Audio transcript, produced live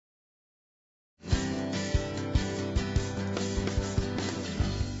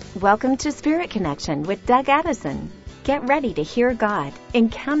Welcome to Spirit Connection with Doug Addison. Get ready to hear God,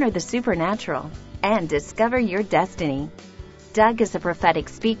 encounter the supernatural, and discover your destiny. Doug is a prophetic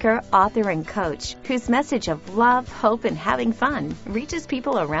speaker, author, and coach whose message of love, hope, and having fun reaches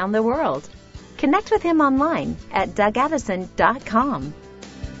people around the world. Connect with him online at DougAddison.com.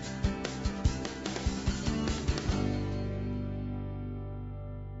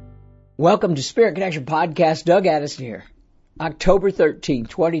 Welcome to Spirit Connection Podcast. Doug Addison here. October 13,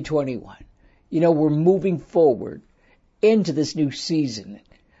 2021. You know, we're moving forward into this new season.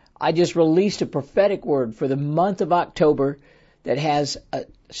 I just released a prophetic word for the month of October that has a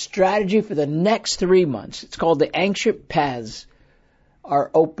strategy for the next 3 months. It's called The Ancient Paths Are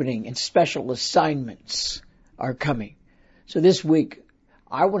Opening and Special Assignments Are Coming. So this week,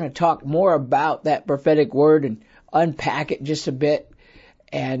 I want to talk more about that prophetic word and unpack it just a bit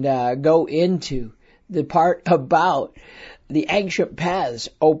and go into the part about the ancient paths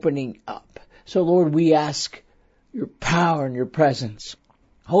opening up. So Lord, we ask your power and your presence.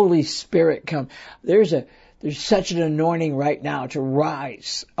 Holy Spirit, come. There's such an anointing right now to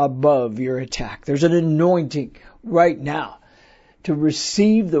rise above your attack. There's an anointing right now to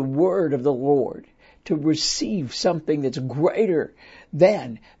receive the word of the Lord, to receive something that's greater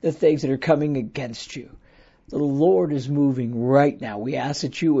than the things that are coming against you. The Lord is moving right now. We ask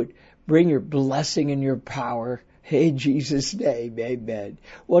that you would bring your blessing and your power. In Jesus' name, amen.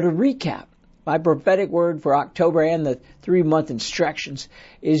 Well, to recap, my prophetic word for October and the 3-month instructions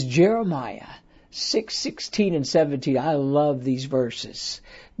is Jeremiah 6:16 and 17. I love these verses.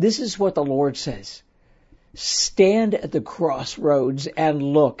 This is what the Lord says. Stand at the crossroads and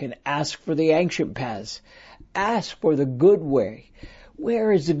look and ask for the ancient paths. Ask for the good way.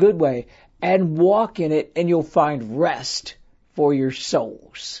 Where is the good way? And walk in it, and you'll find rest for your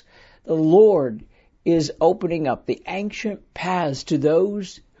souls. The Lord is opening up the ancient paths to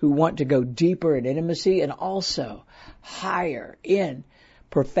those who want to go deeper in intimacy and also higher in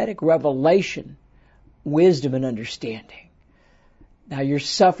prophetic revelation, wisdom, and understanding. Now your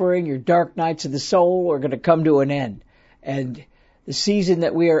suffering, your dark nights of the soul are going to come to an end. And the season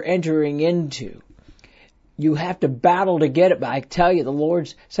that we are entering into, you have to battle to get it. But I tell you,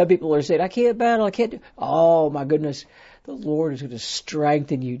 some people are saying, I can't battle, I can't do. Oh my goodness. The Lord is going to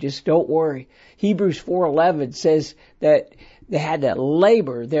strengthen you. Just don't worry. Hebrews 4:11 says that they had to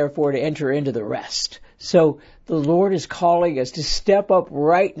labor, therefore, to enter into the rest. So the Lord is calling us to step up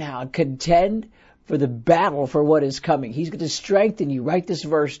right now and contend for the battle for what is coming. He's going to strengthen you. Write this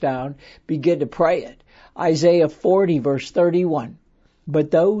verse down. Begin to pray it. Isaiah 40, verse 31.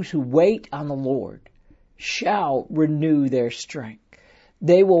 But those who wait on the Lord shall renew their strength.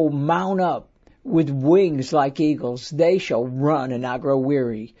 They will mount up with wings like eagles. They shall run and not grow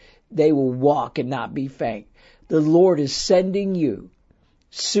weary. They will walk and not be faint. The Lord is sending you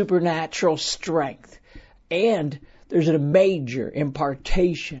supernatural strength. And there's a major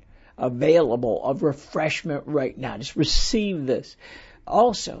impartation available of refreshment right now. Just receive this.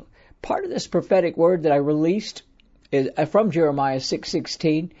 Also, part of this prophetic word that I released from Jeremiah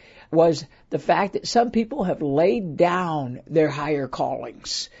 6:16 was the fact that some people have laid down their higher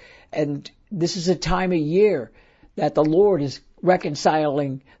callings. And this is a time of year that the Lord is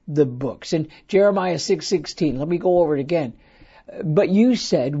reconciling the books. In Jeremiah 6:16, let me go over it again. But you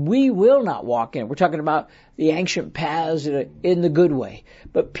said, we will not walk in it. We're talking about the ancient paths in the good way.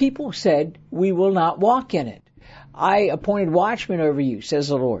 But people said, we will not walk in it. I appointed watchmen over you, says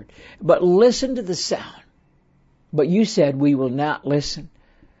the Lord. But listen to the sound. But you said, we will not listen.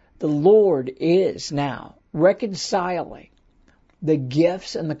 The Lord is now reconciling the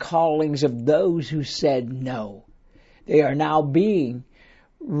gifts and the callings of those who said no. They are now being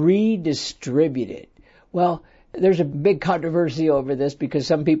redistributed. Well, there's a big controversy over this because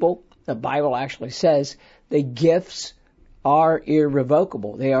some people, the Bible actually says, the gifts are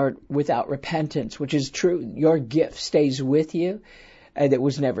irrevocable. They are without repentance, which is true. Your gift stays with you and it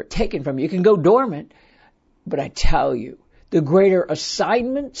was never taken from you. You can go dormant, but I tell you, the greater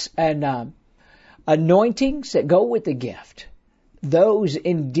assignments and anointings that go with the gift, those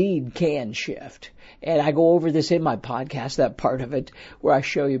indeed can shift. And I go over this in my podcast, that part of it, where I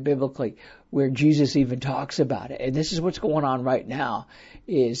show you biblically where Jesus even talks about it. And this is what's going on right now,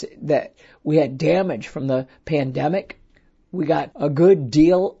 is that we had damage from the pandemic. We got a good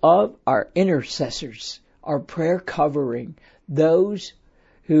deal of our intercessors, our prayer covering, those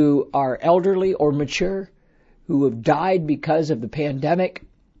who are elderly or mature, who have died because of the pandemic.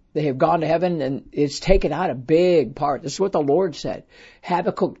 They have gone to heaven, and it's taken out a big part. This is what the Lord said.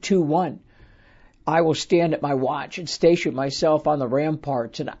 Habakkuk 2:1. I will stand at my watch and station myself on the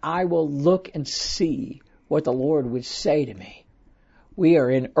ramparts, and I will look and see what the Lord would say to me. We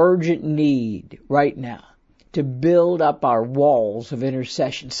are in urgent need right now to build up our walls of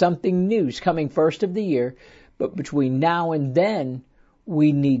intercession. Something new is coming first of the year, but between now and then,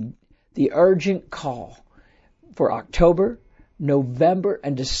 we need the urgent call for October, November,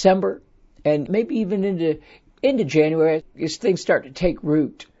 and December, and maybe even into January as things start to take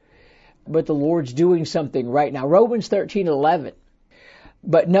root. But the Lord's doing something right now. Romans 13:11.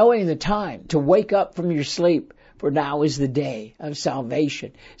 But knowing the time to wake up from your sleep, for now is the day of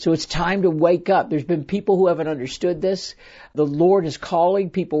salvation. So it's time to wake up. There's been people who haven't understood this. The Lord is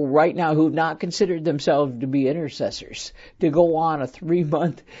calling people right now who have not considered themselves to be intercessors to go on a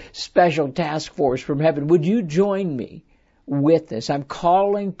 3-month special task force from heaven. Would you join me with this? I'm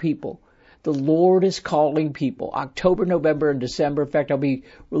calling people. The Lord is calling people. October, November, and December. In fact, I'll be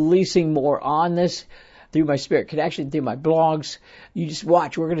releasing more on this through my Spirit Connection, through my blogs. You just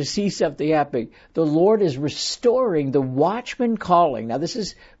watch. We're going to see something happening. The Lord is restoring the watchman calling. Now, this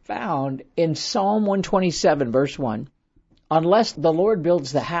is found in Psalm 127, verse 1. Unless the Lord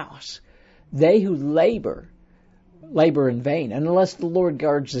builds the house, they who labor in vain. And unless the Lord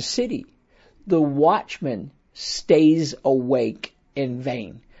guards the city, the watchman stays awake in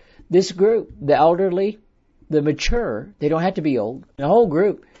vain. This group, the elderly, the mature, they don't have to be old, the whole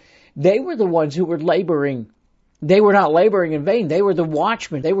group, they were the ones who were laboring. They were not laboring in vain. They were the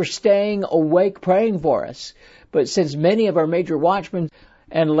watchmen. They were staying awake praying for us. But since many of our major watchmen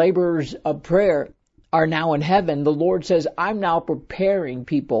and laborers of prayer are now in heaven, the Lord says, I'm now preparing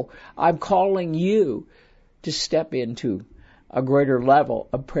people. I'm calling you to step into a greater level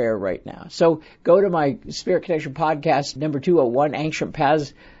of prayer right now. So go to my Spirit Connection podcast, number 201, Ancient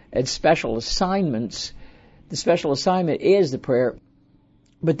Paths and Special Assignments. The special assignment is the prayer.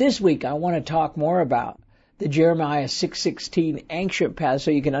 But this week, I want to talk more about the Jeremiah 6:16 ancient path so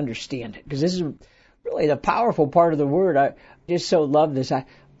you can understand it. Because this is really the powerful part of the word. I just so love this.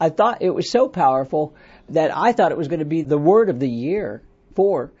 I thought it was so powerful that I thought it was going to be the word of the year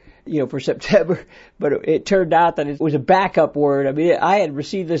for September. But it turned out that it was a backup word. I mean, I had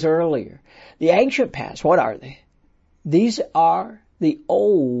received this earlier. The ancient paths, what are they? These are the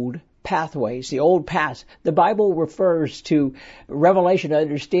old pathways, the old paths. The Bible refers to revelation,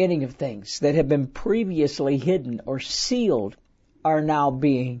 understanding of things that have been previously hidden or sealed are now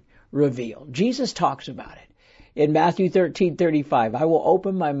being revealed. Jesus talks about it in Matthew 13:35. I will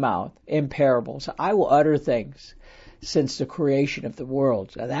open my mouth in parables. I will utter things since the creation of the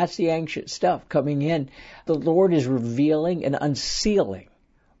world. So that's the ancient stuff coming in. The Lord is revealing and unsealing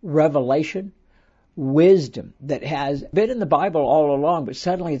revelation, wisdom that has been in the Bible all along, but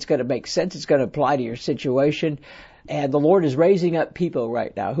suddenly it's going to make sense. It's going to apply to your situation. And the Lord is raising up people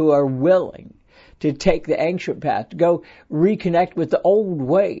right now who are willing to take the ancient path, to go reconnect with the old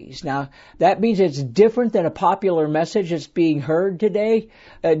ways. Now, that means it's different than a popular message that's being heard today.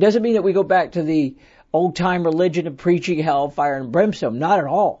 It doesn't mean that we go back to the old-time religion of preaching hellfire and brimstone. Not at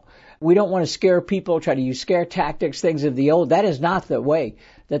all. We don't want to scare people, try to use scare tactics, things of the old. That is not the way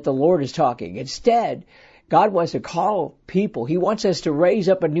that the Lord is talking. Instead, God wants to call people. He wants us to raise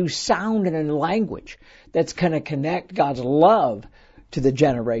up a new sound and a language that's going to connect God's love to the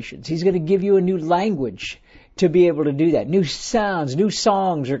generations. He's going to give you a new language to be able to do that. New sounds, new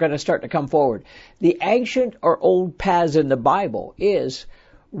songs are going to start to come forward. The ancient or old paths in the Bible is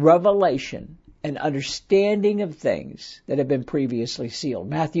revelation and understanding of things that have been previously sealed.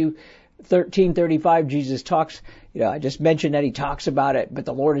 Matthew 13:35, Jesus talks, I just mentioned that he talks about it, but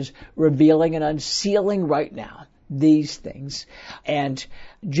the Lord is revealing and unsealing right now these things. And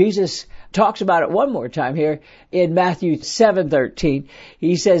Jesus talks about it one more time here in Matthew 7:13.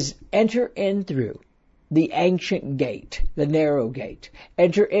 He says, enter in through the ancient gate, the narrow gate.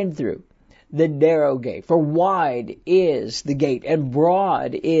 Enter in through the narrow gate. For wide is the gate and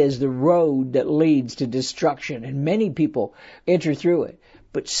broad is the road that leads to destruction. And many people enter through it.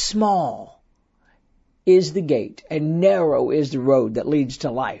 But small is the gate and narrow is the road that leads to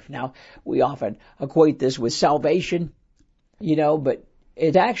life. Now, we often equate this with salvation, but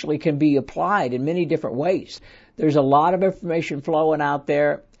it actually can be applied in many different ways. There's a lot of information flowing out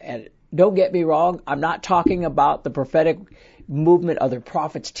there. And don't get me wrong, I'm not talking about the prophetic movement, other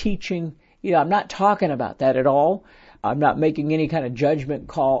prophets teaching. I'm not talking about that at all. I'm not making any kind of judgment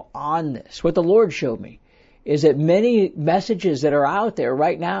call on this. What the Lord showed me is that many messages that are out there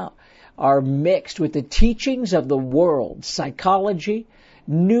right now are mixed with the teachings of the world, psychology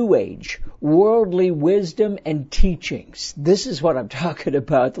New Age, worldly wisdom and teachings. This is what I'm talking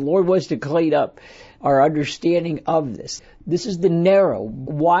about. The Lord wants to clean up our understanding of this. This is the narrow.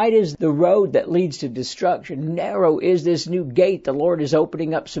 Wide is the road that leads to destruction. Narrow is this new gate. The Lord is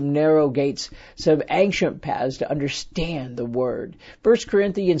opening up some narrow gates, some ancient paths to understand the Word. 1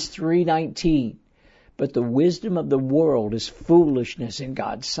 Corinthians 3:19. But the wisdom of the world is foolishness in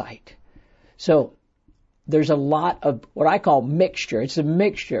God's sight. So, there's a lot of what I call mixture. It's a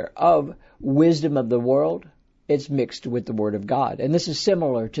mixture of wisdom of the world. It's mixed with the Word of God. And this is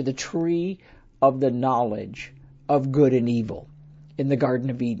similar to the tree of the knowledge of good and evil in the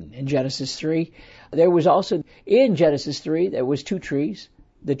Garden of Eden. In Genesis 3, there was also, in Genesis 3, there was two trees.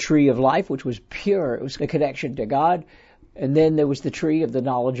 The tree of life, which was pure. It was a connection to God. And then there was the tree of the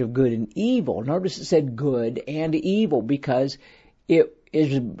knowledge of good and evil. Notice it said good and evil because it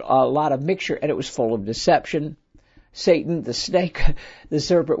is a lot of mixture and it was full of deception. Satan, the snake, the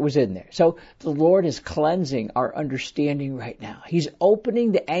serpent was in there. So the Lord is cleansing our understanding right now. He's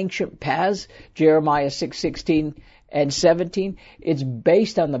opening the ancient paths, Jeremiah 6:16 and 17. It's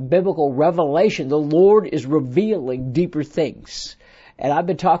based on the biblical revelation. The Lord is revealing deeper things. And I've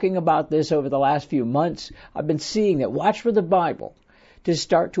been talking about this over the last few months. I've been seeing that. Watch for the Bible to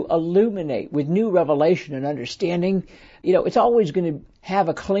start to illuminate with new revelation and understanding. You know, it's always going to have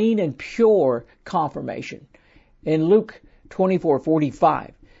a clean and pure confirmation. In Luke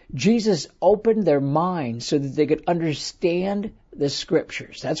 24:45, Jesus opened their minds so that they could understand the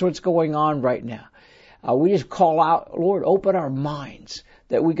Scriptures. That's what's going on right now. We just call out, Lord, open our minds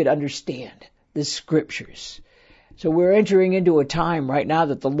that we could understand the Scriptures. So we're entering into a time right now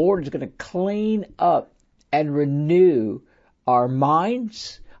that the Lord is going to clean up and renew our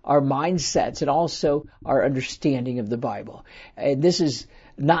minds, our mindsets, and also our understanding of the Bible. And this is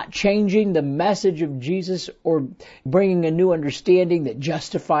not changing the message of Jesus or bringing a new understanding that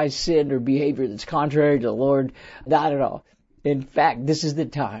justifies sin or behavior that's contrary to the Lord. Not at all. In fact, this is the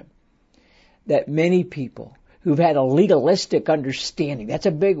time that many people who've had a legalistic understanding, that's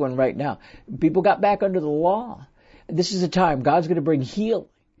a big one right now. People got back under the law. This is the time God's going to bring healing.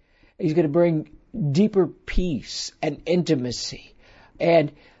 He's going to bring deeper peace and intimacy.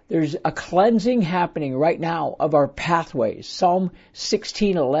 And there's a cleansing happening right now of our pathways. Psalm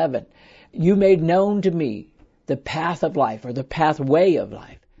 16:11. You made known to me the path of life, or the pathway of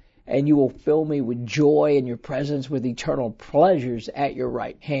life, and you will fill me with joy in your presence, with eternal pleasures at your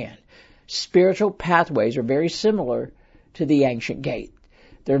right hand. Spiritual pathways are very similar to the ancient gate.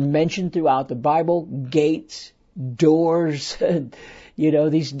 They're mentioned throughout the Bible. Gates, doors,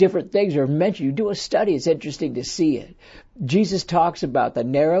 these different things are mentioned. You do a study, it's interesting to see it. Jesus talks about the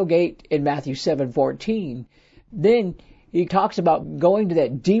narrow gate in Matthew 7:14. Then he talks about going to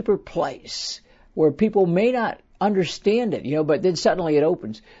that deeper place where people may not understand it, but then suddenly it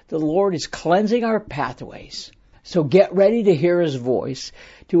opens. The Lord is cleansing our pathways. So get ready to hear His voice,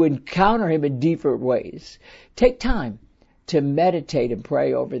 to encounter Him in deeper ways. Take time to meditate and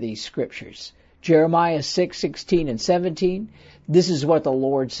pray over these scriptures. Jeremiah 6:16 and 17, this is what the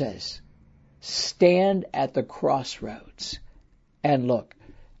Lord says. Stand at the crossroads and look.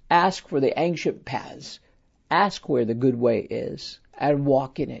 Ask for the ancient paths. Ask where the good way is and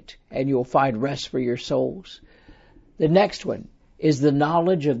walk in it, and you'll find rest for your souls. The next one is the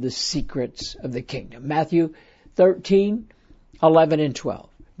knowledge of the secrets of the kingdom. Matthew 13:11 and 12.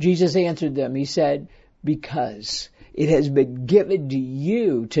 Jesus answered them. He said, because it has been given to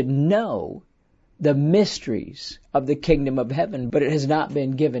you to know the mysteries of the kingdom of heaven, but it has not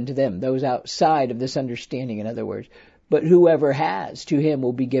been given to them, those outside of this understanding, in other words. But whoever has, to him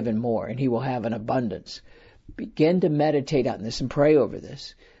will be given more, and he will have an abundance. Begin to meditate on this and pray over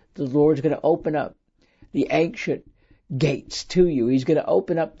this. The Lord's going to open up the ancient gates to you. He's going to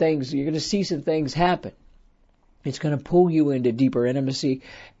open up things. You're going to see some things happen. It's going to pull you into deeper intimacy,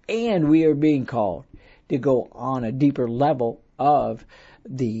 and we are being called to go on a deeper level of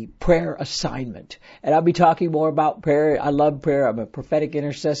the prayer assignment. And I'll be talking more about prayer. I love prayer. I'm a prophetic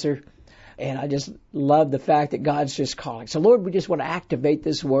intercessor, and I just love the fact that God's just calling. So Lord, we just want to activate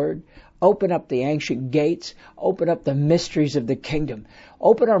this word, open up the ancient gates, open up the mysteries of the kingdom,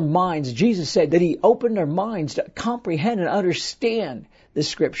 open our minds. Jesus said that He opened our minds to comprehend and understand the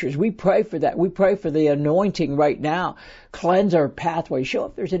scriptures. We pray for that. We pray for the anointing right now. Cleanse our pathway. Show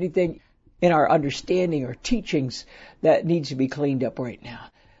if there's anything in our understanding or teachings that needs to be cleaned up right now.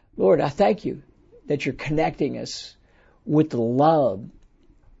 Lord, I thank you that you're connecting us with love,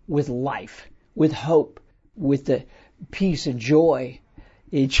 with life, with hope, with the peace and joy.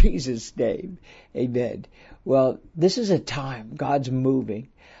 In Jesus' name, amen. Well, this is a time God's moving.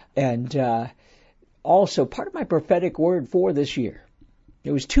 And also, part of my prophetic word for this year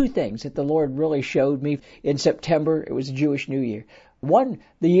There was two things that the Lord really showed me in September. It was a Jewish New Year. One,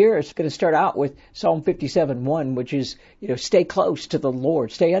 the year is going to start out with Psalm 57:1, which is, stay close to the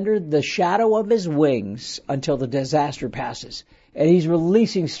Lord. Stay under the shadow of His wings until the disaster passes. And He's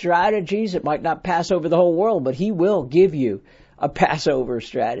releasing strategies. It might not pass over the whole world, but He will give you a Passover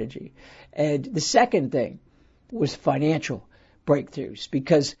strategy. And the second thing was financial breakthroughs,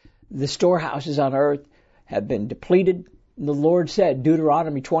 because the storehouses on earth have been depleted. And the Lord said,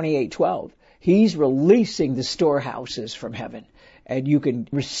 Deuteronomy 28:12, He's releasing the storehouses from heaven, and you can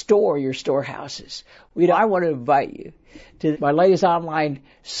restore your storehouses. I want to invite you to my latest online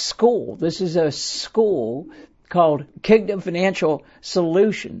school. This is a school called Kingdom Financial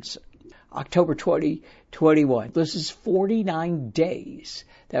Solutions, October 2021. This is 49 days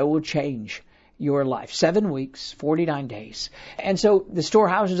that will change your life. 7 weeks, 49 days. And so the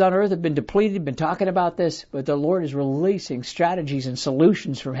storehouses on earth have been depleted, been talking about this, but the Lord is releasing strategies and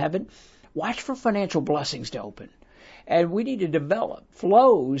solutions from heaven. Watch for financial blessings to open. And we need to develop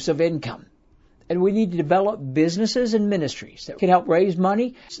flows of income. And we need to develop businesses and ministries that can help raise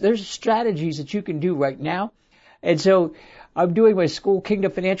money. There's strategies that you can do right now. And so I'm doing my school,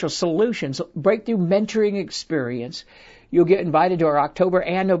 Kingdom Financial Solutions, breakthrough mentoring experience. You'll get invited to our October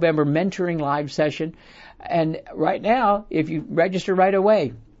and November mentoring live session. And right now, if you register right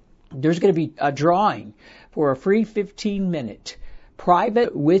away, there's going to be a drawing for a free 15-minute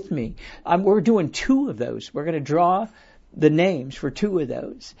private with me. We're doing 2 of those. We're going to draw the names for 2 of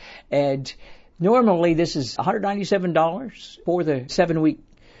those. And normally this is $197 for the 7-week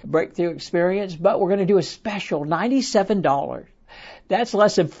breakthrough experience, but we're going to do a special $97. That's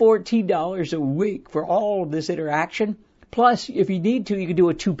less than $14 a week for all of this interaction. Plus, if you need to, you can do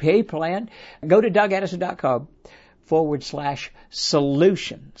a 2-pay plan. Go to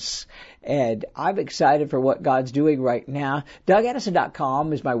DougAddison.com/solutions. And I'm excited for what God's doing right now.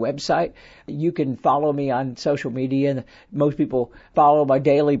 DougAddison.com is my website. You can follow me on social media. Most people follow my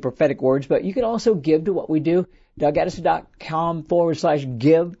daily prophetic words, but you can also give to what we do.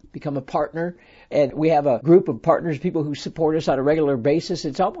 DougAddison.com/give. Become a partner. And we have a group of partners, people who support us on a regular basis.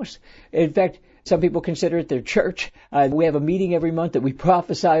 It's almost, in fact, some people consider it their church. We have a meeting every month that we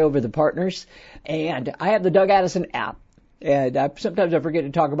prophesy over the partners. And I have the Doug Addison app. And sometimes I forget to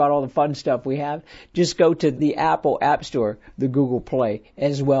talk about all the fun stuff we have. Just go to the Apple App Store, the Google Play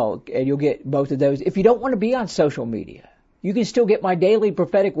as well, and you'll get both of those. If you don't want to be on social media, you can still get my daily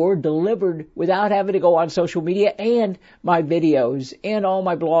prophetic word delivered without having to go on social media, and my videos and all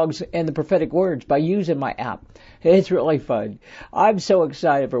my blogs and the prophetic words by using my app. It's really fun. I'm so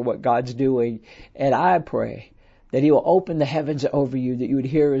excited for what God's doing, and I pray that He will open the heavens over you, that you would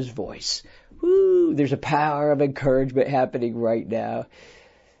hear His voice. Woo, there's a power of encouragement happening right now.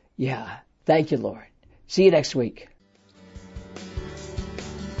 Yeah, thank you, Lord. See you next week.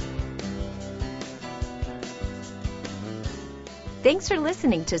 Thanks for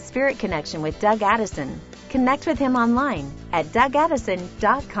listening to Spirit Connection with Doug Addison. Connect with him online at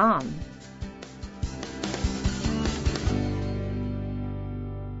DougAddison.com.